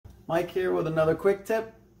Mike here with another quick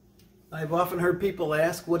tip. I've often heard people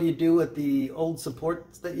ask, what do you do with the old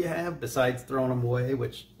supports that you have besides throwing them away,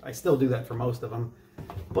 which I still do that for most of them.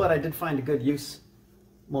 But I did find a good use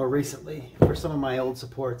more recently for some of my old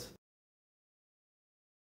supports.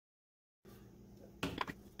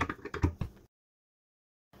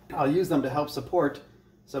 I'll use them to help support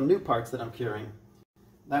some new parts that I'm curing.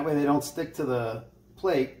 That way they don't stick to the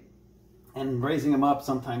plate, and raising them up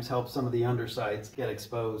sometimes helps some of the undersides get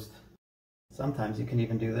exposed. Sometimes you can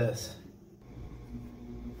even do this.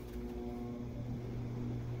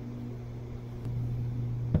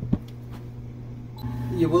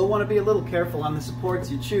 You will want to be a little careful on the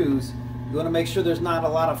supports you choose. You want to make sure there's not a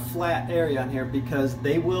lot of flat area on here because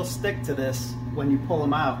they will stick to this when you pull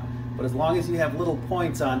them out. But as long as you have little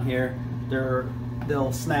points on here,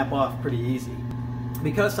 they'll snap off pretty easy.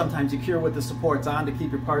 Because sometimes you cure with the supports on to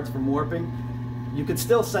keep your parts from warping, you could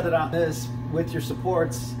still set it on this with your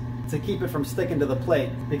supports to keep it from sticking to the plate,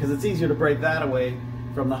 because it's easier to break that away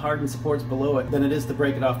from the hardened supports below it than it is to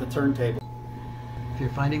break it off the turntable. If you're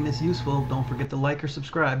finding this useful, don't forget to like or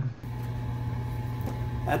subscribe.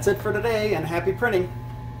 That's it for today, and happy printing!